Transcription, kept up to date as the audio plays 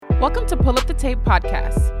Welcome to Pull Up the Tape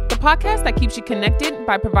Podcast, the podcast that keeps you connected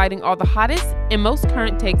by providing all the hottest and most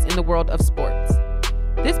current takes in the world of sports.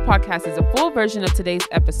 This podcast is a full version of today's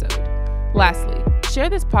episode. Lastly,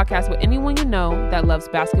 share this podcast with anyone you know that loves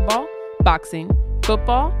basketball, boxing,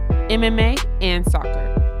 football, MMA, and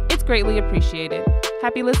soccer. It's greatly appreciated.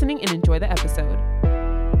 Happy listening and enjoy the episode.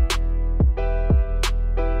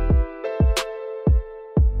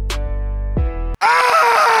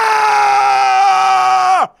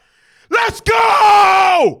 Let's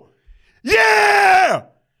go! Yeah!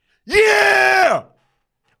 Yeah!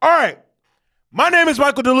 All right. My name is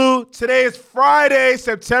Michael DeLu. Today is Friday,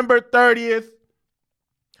 September 30th,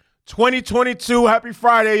 2022. Happy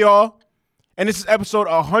Friday, y'all. And this is episode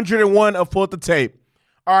 101 of Pull Up the Tape.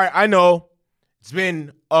 All right, I know it's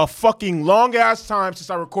been a fucking long-ass time since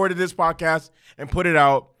I recorded this podcast and put it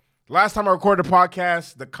out. Last time I recorded a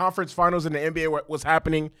podcast, the conference finals in the NBA was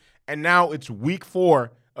happening, and now it's week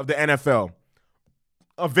 4 of the NFL.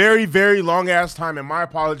 A very, very long-ass time, and my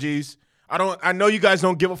apologies. I know you guys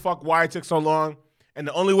don't give a fuck why it took so long, and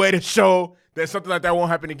the only way to show that something like that won't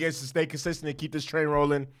happen again is to stay consistent and keep this train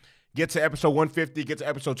rolling. Get to episode 150, get to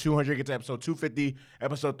episode 200, get to episode 250,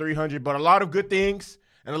 episode 300. But a lot of good things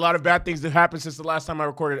and a lot of bad things that happened since the last time I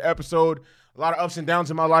recorded an episode. A lot of ups and downs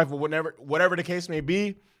in my life, but whatever the case may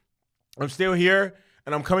be, I'm still here,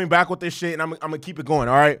 and I'm coming back with this shit, and I'm going to keep it going,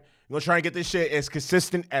 all right? I'm going to try and get this shit as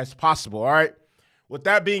consistent as possible, all right? With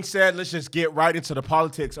that being said, let's just get right into the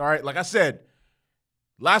politics, all right? Like I said,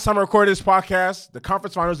 last time I recorded this podcast, the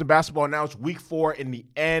conference finals in basketball, now it's week 4 in the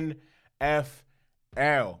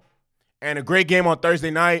NFL. And a great game on Thursday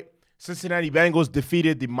night. Cincinnati Bengals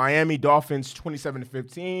defeated the Miami Dolphins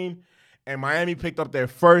 27-15, and Miami picked up their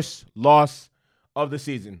first loss of the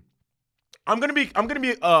season. I'm gonna be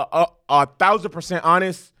 1,000%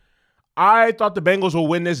 honest. I thought the Bengals will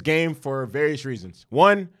win this game for various reasons.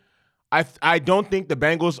 One, I don't think the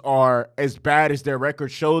Bengals are as bad as their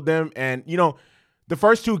record showed them. And, you know, the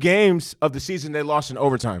first 2 games of the season, they lost in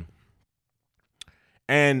overtime.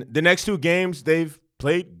 And the next 2 games, they've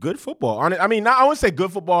played good football. I wouldn't say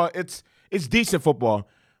good football. It's decent football.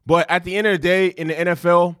 But at the end of the day, in the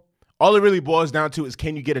NFL, all it really boils down to is,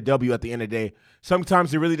 can you get a W at the end of the day?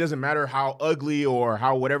 Sometimes it really doesn't matter how ugly or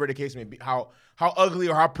how whatever the case may be, how ugly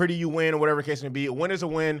or how pretty you win or whatever the case may be. A win is a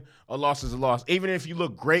win, a loss is a loss. Even if you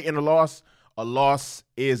look great in a loss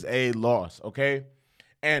is a loss, okay?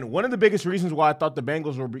 And one of the biggest reasons why I thought the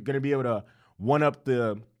Bengals were going to be able to one-up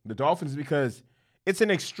the Dolphins is because it's an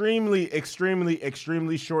extremely, extremely,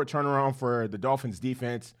 extremely short turnaround for the Dolphins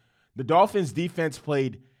defense. The Dolphins defense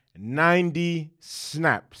played 90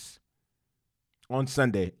 snaps on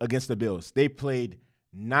Sunday against the Bills. They played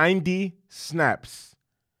 90 snaps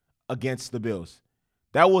against the Bills.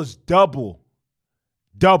 That was double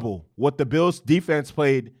what the Bills defense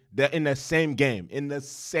played in the same game.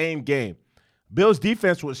 Bills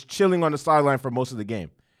defense was chilling on the sideline for most of the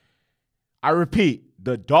game. I repeat,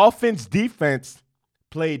 the Dolphins defense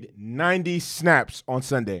played 90 snaps on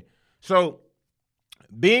Sunday. So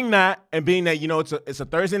being that, you know, it's a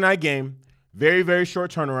Thursday night game, very, very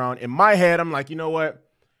short turnaround. In my head, I'm like, you know what?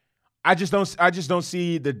 I just don't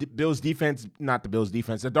see the Dolphins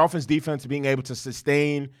defense being able to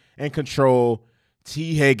sustain and control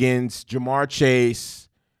T. Higgins, Jamar Chase,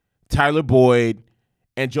 Tyler Boyd,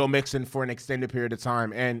 and Joe Mixon for an extended period of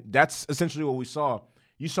time. And that's essentially what we saw.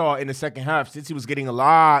 You saw in the second half, since he was getting a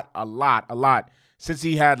lot, since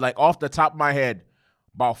he had, like, off the top of my head,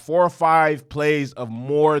 about 4 or 5 plays of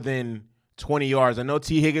more than 20 yards. I know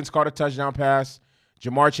T. Higgins caught a touchdown pass.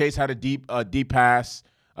 Jamar Chase had a deep pass,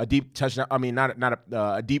 a deep touchdown. I mean,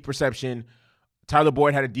 a deep reception. Tyler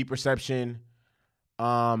Boyd had a deep reception.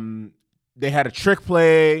 They had a trick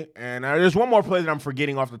play, and there's one more play that I'm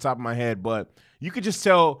forgetting off the top of my head, but you could just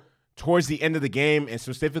tell towards the end of the game, and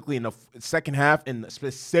specifically in the second half, and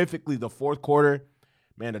specifically the fourth quarter,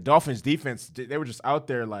 man, the Dolphins defense, they were just out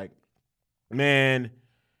there like, man,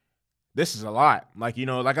 this is a lot. Like, you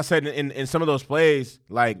know, like I said, in some of those plays,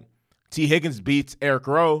 like T. Higgins beats Eric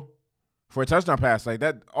Rowe for a touchdown pass. Like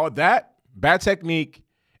that, all that, bad technique.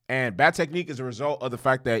 And bad technique is a result of the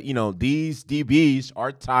fact that, you know, these DBs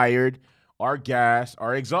are tired, are gassed,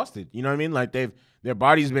 are exhausted. You know what I mean? Like their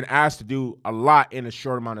body's been asked to do a lot in a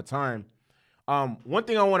short amount of time. One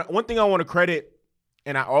thing I want to credit,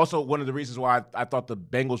 and one of the reasons why I thought the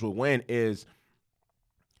Bengals would win is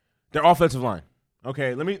their offensive line.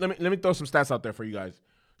 Okay, let me throw some stats out there for you guys.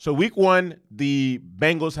 So week 1, the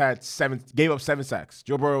Bengals gave up 7 sacks.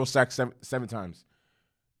 Joe Burrow was sacked 7 times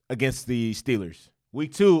against the Steelers.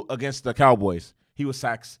 Week 2 against the Cowboys, he was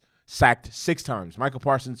sacked 6 times. Michael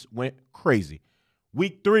Parsons went crazy.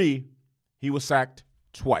 Week 3, he was sacked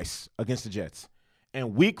twice against the Jets.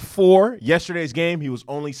 And week 4, yesterday's game, he was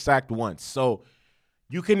only sacked once. So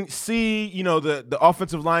you can see, the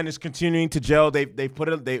offensive line is continuing to gel. They brought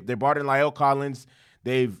in La'el Collins.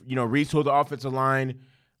 They've, retooled the offensive line,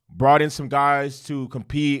 brought in some guys to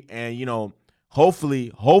compete, and,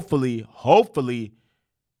 hopefully,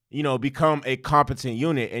 become a competent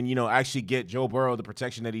unit and, actually get Joe Burrow the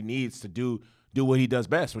protection that he needs to do what he does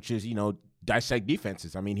best, which is, dissect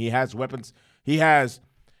defenses. I mean, he has weapons. He has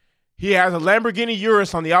a Lamborghini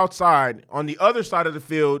Urus on the outside. On the other side of the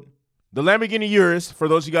field, the Lamborghini Urus, for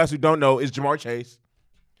those of you guys who don't know, is Jamar Chase.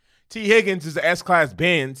 T. Higgins is the S-Class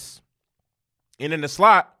Benz. And in the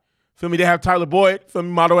slot, feel me, they have Tyler Boyd, feel me,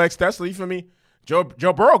 Model X Tesla, you feel me? Joe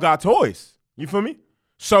Burrow got toys, you feel me?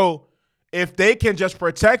 So if they can just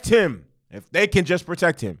protect him, and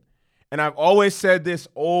I've always said this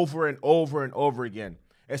over and over and over again,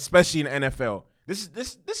 especially in the NFL, this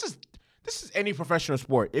is any professional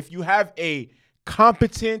sport. If you have a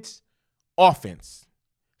competent offense,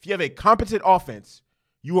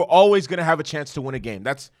 you are always going to have a chance to win a game.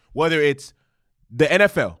 That's whether it's the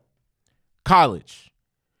NFL, college,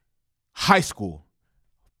 high school,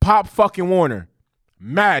 Pop fucking Warner,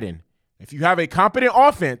 Madden. If you have a competent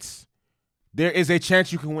offense, there is a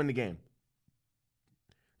chance you can win the game.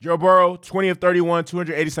 Joe Burrow, 20 of 31,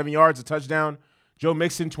 287 yards, a touchdown. Joe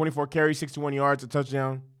Mixon, 24 carries, 61 yards, a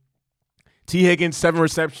touchdown. T. Higgins, 7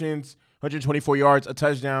 receptions, 124 yards, a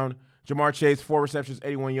touchdown. Jamar Chase, 4 receptions,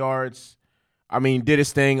 81 yards. I mean, did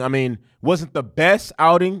his thing. I mean, wasn't the best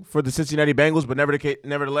outing for the Cincinnati Bengals, but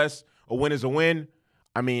nevertheless, a win is a win.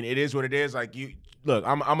 I mean, it is what it is. Like, look,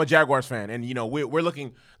 I'm a Jaguars fan, and, we're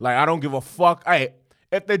looking like I don't give a fuck.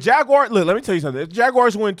 If the Jaguars – look, let me tell you something. If the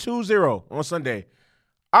Jaguars win 2-0 on Sunday,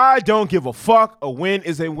 I don't give a fuck. A win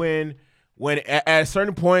is a win. When at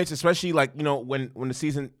certain points, especially like, when the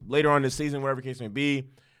season, later on in the season, whatever the case may be,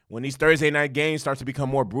 when these Thursday night games start to become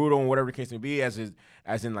more brutal and whatever the case may be, as the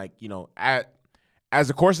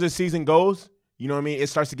course of the season goes, it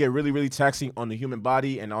starts to get really, really taxing on the human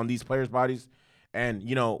body and on these players' bodies. And,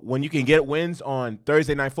 when you can get wins on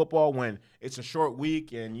Thursday night football, when it's a short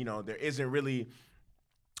week and, there isn't really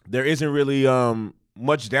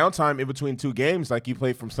much downtime in between two games, like you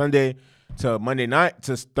play from Sunday to Monday night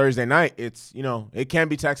to Thursday night, it's, it can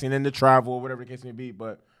be taxing in the travel, whatever the case may be.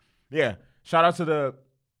 But, yeah, shout out to the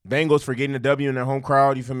Bengals for getting the W in their home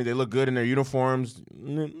crowd. You feel me? They look good in their uniforms.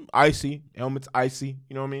 Icy. Helmets icy.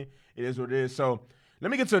 You know what I mean? It is what it is. So, let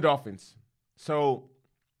me get to the Dolphins. So,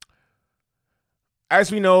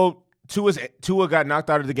 as we know, Tua got knocked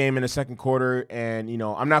out of the game in the second quarter, and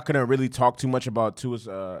I'm not gonna really talk too much about Tua's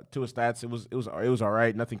stats. It was all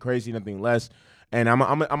right, nothing crazy, nothing less. And I'm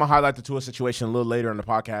gonna highlight the Tua situation a little later in the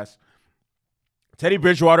podcast. Teddy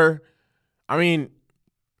Bridgewater, I mean,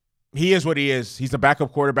 he is what he is. He's a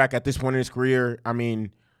backup quarterback at this point in his career. I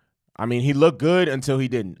mean, he looked good until he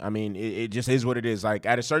didn't. I mean, it just is what it is. Like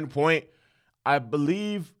at a certain point, I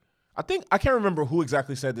can't remember who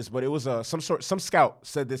exactly said this, but it was some scout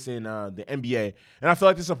said this in the NBA, and I feel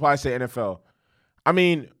like this applies to the NFL. I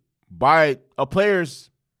mean, by a player's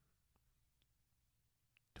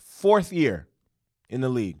 4th year in the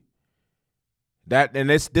league,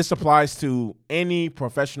 this applies to any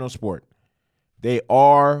professional sport. They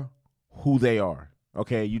are who they are.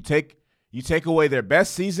 Okay, you take away their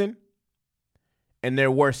best season and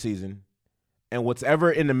their worst season, and what's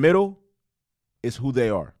ever in the middle is who they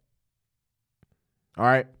are. All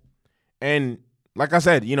right. And like I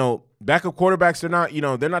said, backup quarterbacks, they're not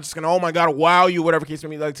just going to, oh my God, wow you, whatever case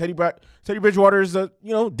may be. Like Teddy Bridgewater is a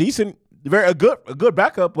decent, a good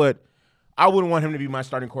backup, but I wouldn't want him to be my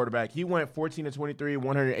starting quarterback. He went 14 of 23,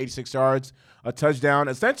 186 yards, a touchdown.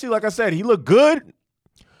 Essentially, like I said, he looked good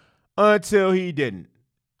until he didn't.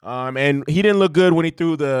 And he didn't look good when he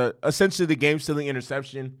threw essentially the game-stealing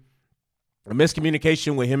interception, a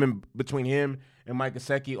miscommunication between him and Mike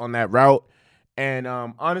Gesicki on that route. And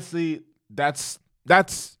honestly, that's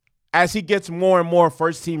as he gets more and more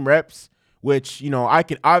first-team reps, which, I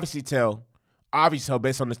can obviously tell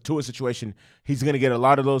based on the Tua situation, he's going to get a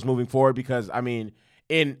lot of those moving forward because, I mean,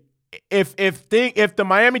 if the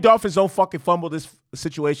Miami Dolphins don't fucking fumble this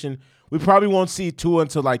situation, we probably won't see Tua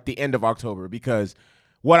until, like, the end of October because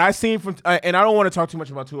what I seen from and I don't want to talk too much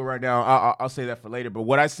about Tua right now. I'll say that for later. But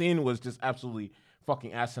what I seen was just absolutely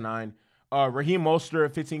fucking asinine. Raheem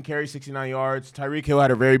Mostert, 15 carries, 69 yards. Tyreek Hill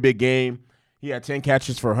had a very big game. He had 10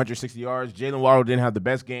 catches for 160 yards. Jalen Waddle didn't have the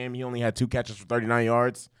best game. He only had 2 catches for 39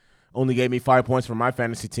 yards. Only gave me 5 points for my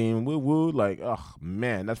fantasy team. Woo. Like, oh,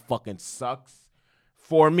 man, that fucking sucks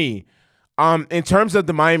for me. In terms of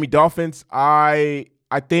the Miami Dolphins, I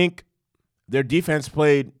think their defense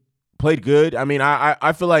played played good. I mean,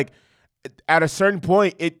 I feel like at a certain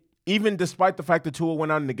point, even despite the fact that Tua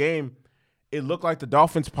went out in the game, it looked like the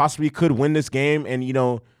Dolphins possibly could win this game and,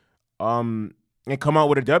 and come out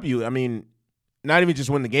with a W. I mean, not even just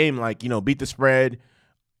win the game, like, beat the spread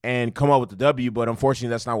and come out with the W, but unfortunately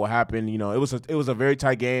that's not what happened. It was a very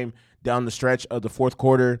tight game down the stretch of the fourth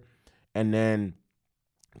quarter, and then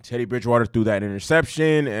Teddy Bridgewater threw that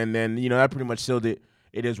interception, and then, that pretty much sealed it.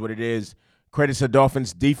 It is what it is. Credits to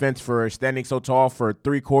Dolphins defense for standing so tall for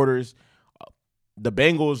 3 quarters. The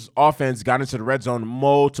Bengals offense got into the red zone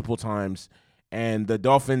multiple times, and the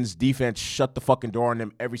Dolphins defense shut the fucking door on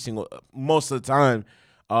them most of the time.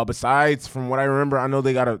 Besides, from what I remember, I know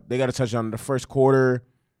they got a touchdown in the first quarter,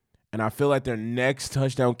 and I feel like their next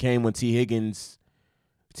touchdown came when T. Higgins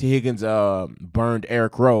burned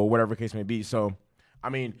Eric Rowe, whatever the case may be. So, I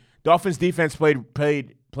mean, Dolphins defense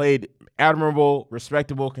played admirable,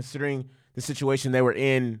 respectable, considering the situation they were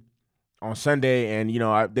in on Sunday, and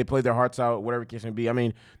they played their hearts out, whatever the case may be. I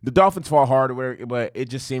mean, the Dolphins fought hard, but it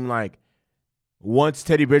just seemed like once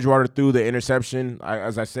Teddy Bridgewater threw the interception,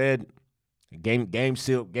 as I said, game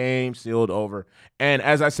sealed over. And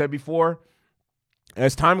as I said before,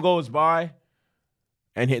 as time goes by,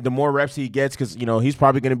 and the more reps he gets, because he's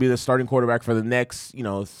probably going to be the starting quarterback for the next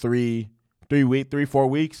 4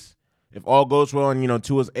 weeks. If all goes well and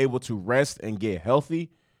Tua's able to rest and get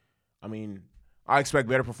healthy, I mean, I expect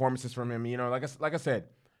better performances from him. Like I said,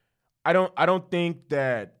 I don't think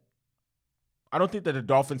that the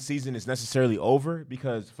Dolphins season is necessarily over,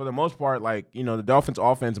 because for the most part, the Dolphins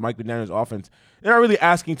offense, Mike McDaniel's offense, they're not really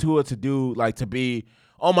asking Tua to do to be,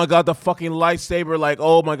 oh my God, the fucking lightsaber,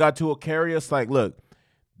 oh my God, Tua carry us. Look,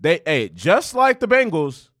 just like the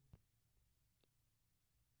Bengals,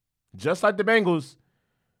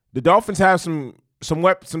 the Dolphins have some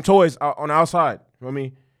toys on the outside. You know what I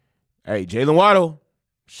mean? Hey, Jalen Waddle,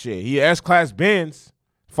 shit, he S-Class Benz,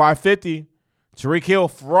 550. Tyreek Hill,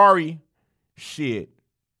 Ferrari, shit.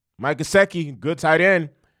 Mike Gesicki, good tight end.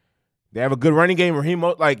 They have a good running game. Raheem, you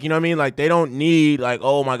know what I mean? They don't need,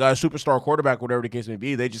 oh my God, superstar quarterback, whatever the case may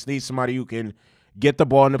be. They just need somebody who can get the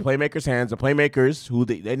ball in the playmakers' hands. The playmakers, who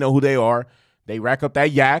they know who they are. They rack up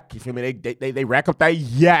that yak. You feel me? They rack up that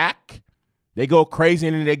yak. They go crazy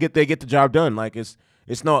and they get the job done.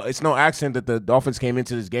 It's no accident that the Dolphins came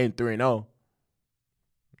into this game 3-0,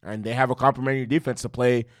 and they have a complimentary defense to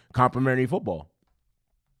play complimentary football.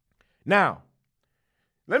 Now,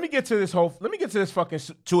 let me get to this fucking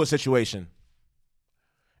Tua situation,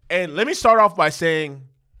 and let me start off by saying,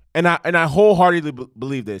 and I wholeheartedly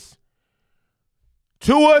believe this: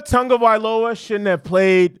 Tua Tagovailoa shouldn't have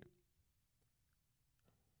played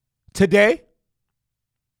today.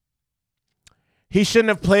 He shouldn't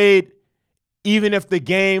have played even if the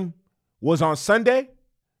game was on Sunday.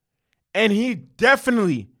 And he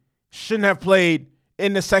definitely shouldn't have played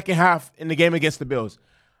in the second half in the game against the Bills.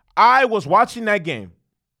 I was watching that game.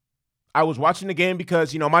 I was watching the game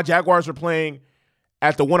because, my Jaguars are playing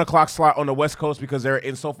at the 1 o'clock slot on the West Coast because they're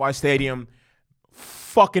in SoFi Stadium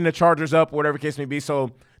fucking the Chargers up, whatever the case may be.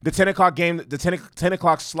 So the 10 o'clock game, the 10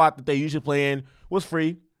 o'clock slot that they usually play in was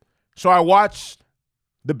free. So I watched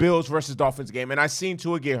the Bills versus Dolphins game, and I seen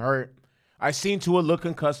Tua get hurt. I seen Tua look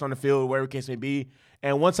concussed on the field, whatever the case may be.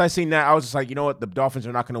 And once I seen that, I was just like, you know what? The Dolphins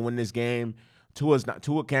are not going to win this game. Tua's not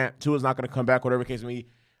going to come back, whatever the case may be.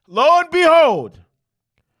 Lo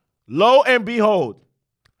and behold,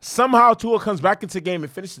 somehow Tua comes back into the game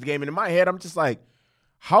and finishes the game. And in my head, I'm just like,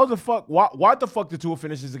 how the fuck? Why the fuck did Tua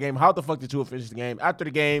finish the game? How the fuck did Tua finish the game? After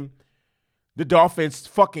the game, the Dolphins,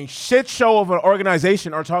 fucking shit show of an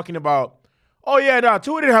organization, are talking about, oh yeah, no,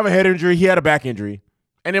 Tua didn't have a head injury. He had a back injury.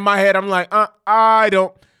 And in my head, I'm like, I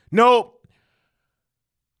don't. No.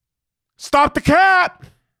 Stop the cap.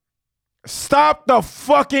 Stop the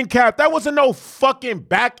fucking cap. That wasn't no fucking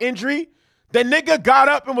back injury. The nigga got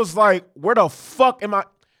up and was like, where the fuck am I?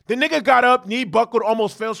 The nigga got up, knee buckled,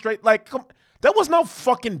 almost fell straight. That was no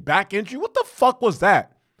fucking back injury. What the fuck was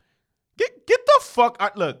that? Get the fuck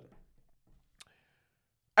out. Look,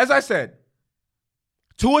 as I said,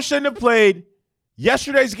 Tua shouldn't have played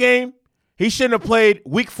yesterday's game. He shouldn't have played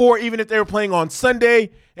week 4, even if they were playing on Sunday,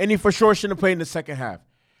 and he for sure shouldn't have played in the second half.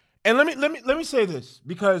 And let me say this,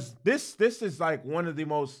 because this is one of the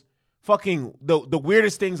most fucking the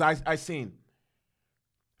weirdest things I seen.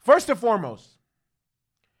 First and foremost,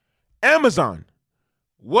 Amazon,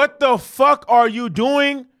 what the fuck are you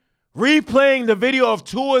doing replaying the video of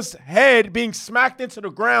Tua's head being smacked into the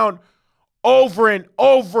ground over and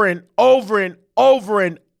over and over and over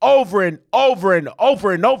and over and over and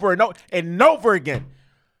over and over and over and over again?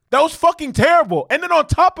 That was fucking terrible. And then on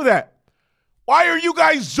top of that, Why are you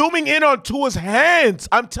guys zooming in on Tua's hands?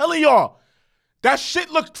 I'm telling y'all, that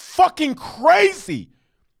shit looked fucking crazy.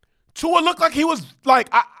 Tua looked like he was like,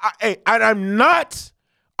 I am not,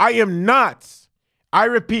 I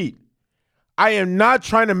repeat, I am not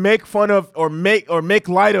trying to make fun of or make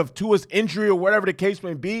light of Tua's injury or whatever the case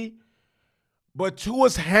may be, but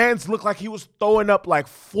Tua's hands looked like he was throwing up like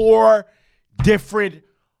 4 different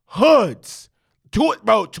hoods.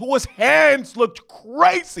 Tua's hands looked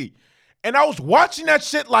crazy. And I was watching that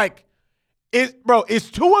shit like,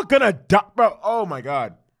 is Tua gonna die? Bro, oh my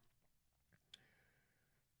God.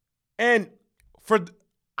 And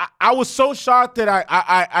I was so shocked that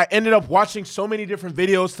I ended up watching so many different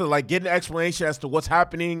videos to like get an explanation as to what's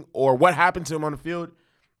happening or what happened to him on the field.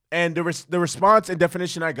 And the response and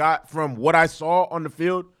definition I got from what I saw on the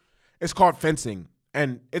field is called fencing.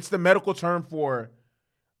 And it's the medical term for,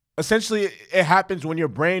 essentially, it happens when your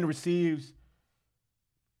brain receives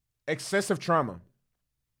excessive trauma.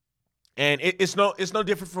 And it's no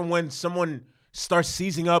different from when someone starts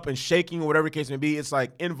seizing up and shaking or whatever the case may be. It's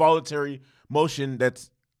like involuntary motion it's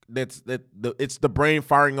the brain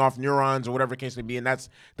firing off neurons or whatever the case may be, and that's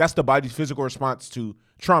the body's physical response to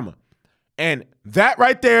trauma. And that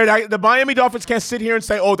right there, the Miami Dolphins can't sit here and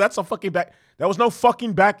say, oh, that's a fucking back. That was no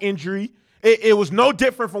fucking back injury. It was no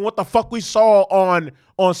different from what the fuck we saw on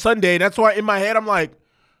Sunday. That's why in my head I'm like,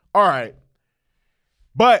 all right.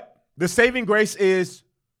 But the saving grace is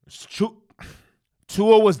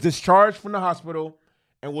Tua was discharged from the hospital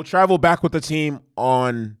and will travel back with the team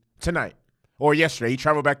on tonight or yesterday. He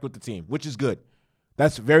traveled back with the team, which is good.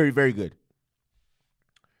 That's very, very good.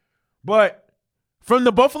 But from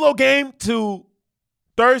the Buffalo game to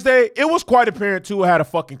Thursday, it was quite apparent Tua had a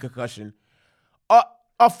fucking concussion.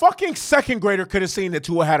 A fucking second grader could have seen that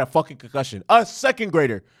Tua had a fucking concussion. A second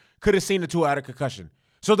grader could have seen that Tua had a concussion.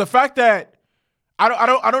 So the fact that I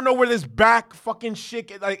don't know where this back fucking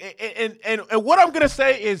shit like and what I'm gonna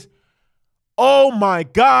say is, oh my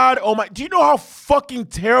God, do you know how fucking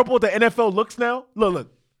terrible the NFL looks now?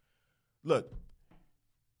 Look.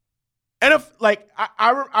 And like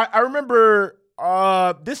I remember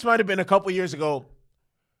this might have been a couple years ago,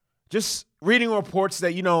 just reading reports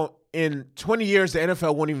that, you know, in 20 years the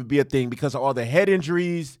NFL won't even be a thing because of all the head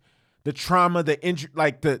injuries, the trauma, the injury,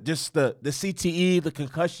 like the CTE, the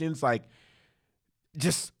concussions, like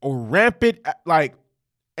just rampant, like,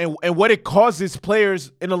 and what it causes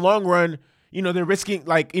players in the long run. You know, they're risking,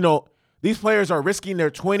 like, you know, these players are risking their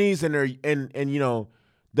 20s and their and you know,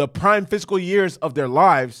 the prime physical years of their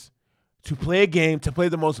lives to play a game, to play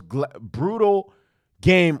the most brutal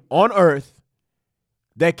game on earth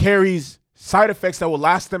that carries side effects that will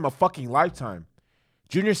last them a fucking lifetime.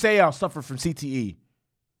 Junior Seau suffered from CTE.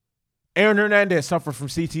 Aaron Hernandez suffered from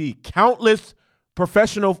CTE. Countless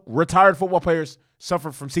professional retired football players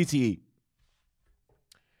suffered from CTE.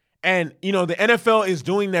 And, you know, the NFL is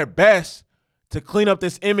doing their best to clean up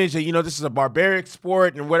this image that, you know, this is a barbaric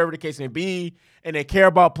sport and whatever the case may be, and they care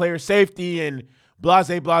about player safety and blase.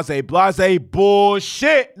 Bullshit,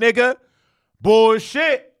 nigga.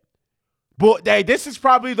 Bullshit. Hey, this is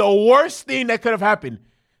probably the worst thing that could have happened.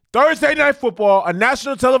 Thursday Night Football, a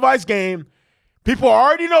national televised game. People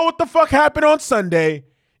already know what the fuck happened on Sunday.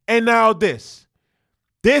 And now this.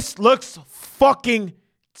 This looks fucking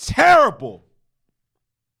terrible.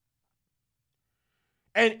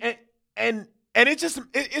 And it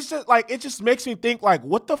just makes me think, like,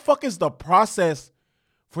 what the fuck is the process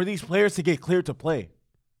for these players to get cleared to play?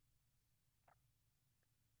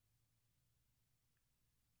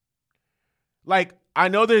 Like, I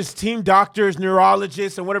know there's team doctors,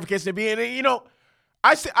 neurologists, and whatever case may be. And, you know,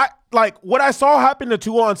 I like what I saw happen to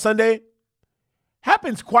Tua on Sunday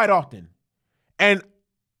happens quite often. And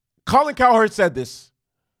Colin Cowherd said this.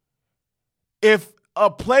 If a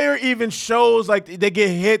player even shows like they get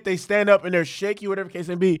hit, they stand up and they're shaky, whatever case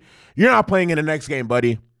may be, you're not playing in the next game,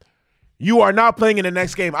 buddy. You are not playing in the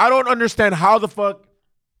next game. I don't understand how the fuck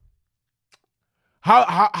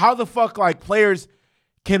like players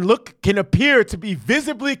can appear to be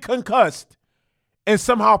visibly concussed and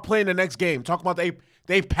somehow play in the next game. Talk about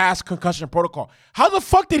they passed concussion protocol. How the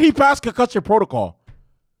fuck did he pass concussion protocol?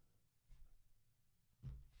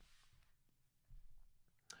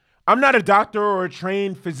 I'm not a doctor or a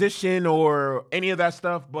trained physician or any of that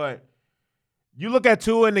stuff, but you look at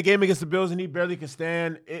Tua in the game against the Bills and he barely could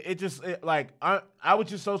stand. I was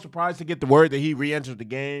just so surprised to get the word that he re-entered the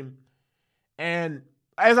game. And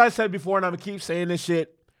as I said before, and I'm going to keep saying this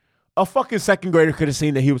shit, a fucking second grader could have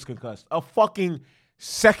seen that he was concussed. A fucking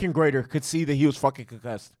second grader could see that he was fucking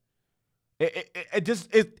concussed.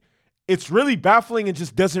 It's really baffling and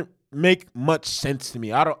just doesn't make much sense to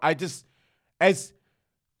me.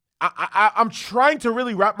 I'm trying to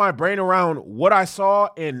really wrap my brain around what I saw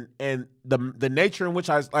and the nature in which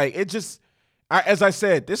I was like. It just, as I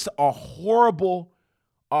said, this is a horrible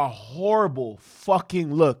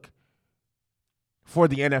fucking look for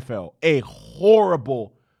the NFL. A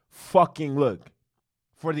horrible fucking look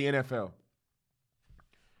for the NFL.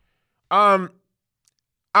 I'm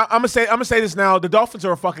gonna say this now. The Dolphins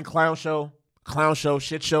are a fucking clown show,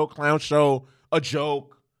 shit show, clown show, a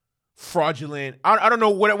joke. Fraudulent. I don't know,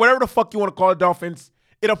 whatever the fuck you want to call the Dolphins,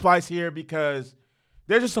 it applies here because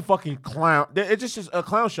they're just a fucking clown. It's just a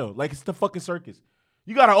clown show. Like, it's the fucking circus.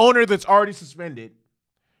 You got an owner that's already suspended.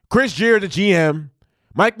 Chris Gier, the GM.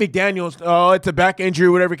 Mike McDaniels, it's a back injury,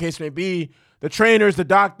 whatever case may be. The trainers, the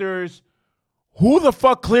doctors. Who the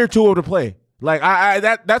fuck cleared Tua to play? Like,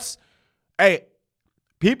 hey,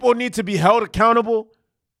 people need to be held accountable.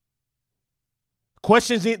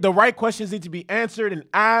 The right questions need to be answered and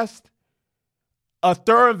asked. A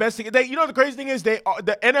thorough investigation. You know, the crazy thing is the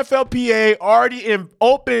NFLPA already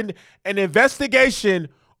opened an investigation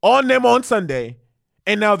on them on Sunday,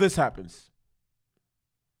 and now this happens.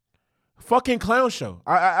 Fucking clown show.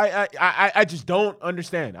 I just don't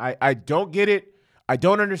understand. I don't get it. I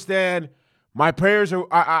don't understand. My prayers are.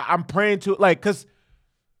 I'm praying to, like, because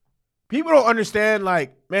people don't understand.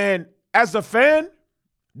 Like, man, as a fan,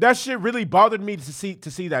 that shit really bothered me to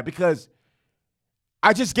see that, because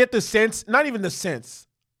I just get the sense, not even the sense,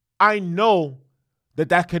 I know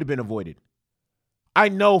that could have been avoided. I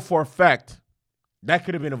know for a fact that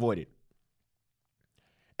could have been avoided.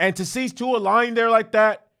 And to see Tua lying there like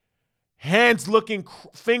that, hands looking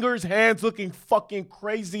fucking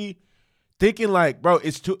crazy, thinking like, bro,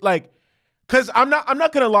 it's too, like, because I'm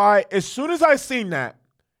not gonna lie, as soon as I seen that,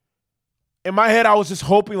 in my head I was just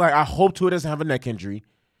hoping, like, I hope Tua doesn't have a neck injury.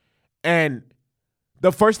 And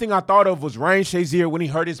the first thing I thought of was Ryan Shazier when he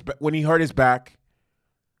hurt his back,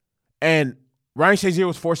 and Ryan Shazier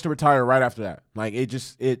was forced to retire right after that. Like,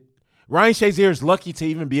 Ryan Shazier is lucky to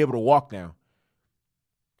even be able to walk now.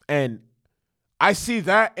 And I see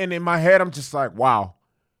that, and in my head I'm just like, wow,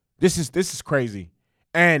 this is crazy.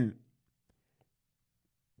 And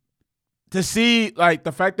to see, like,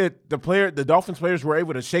 the fact that the Dolphins players were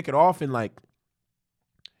able to shake it off and, like,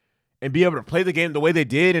 and be able to play the game the way they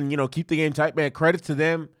did and, you know, keep the game tight, man, credit to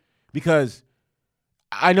them, because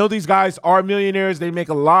I know these guys are millionaires. They make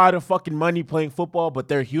a lot of fucking money playing football, but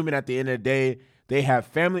they're human at the end of the day. They have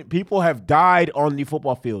family. People have died on the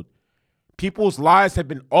football field. People's lives have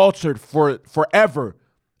been altered forever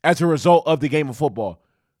as a result of the game of football.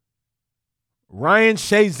 Ryan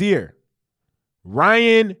Shazier.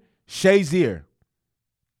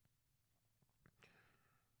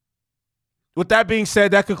 With that being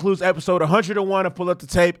said, that concludes episode 101 of Pull Up the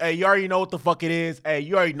Tape. Hey, you already know what the fuck it is. Hey,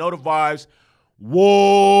 you already know the vibes.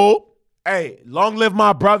 Whoa. Hey, long live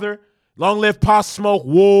my brother. Long live Pop Smoke.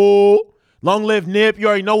 Whoa. Long live Nip. You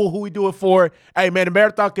already know who we do it for. Hey, man, the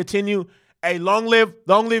marathon continue. Hey, long live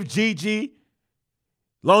Gigi.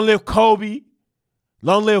 Long live Kobe.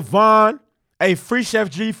 Long live Vaughn. Hey, free Chef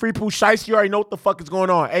G, free Pooh Shiesty. You already know what the fuck is going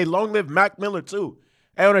on. Hey, long live Mac Miller, too.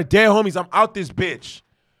 Hey, on the dead homies, I'm out this bitch.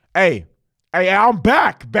 Hey, I'm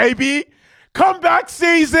back, baby. Comeback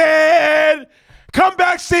season.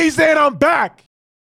 I'm back.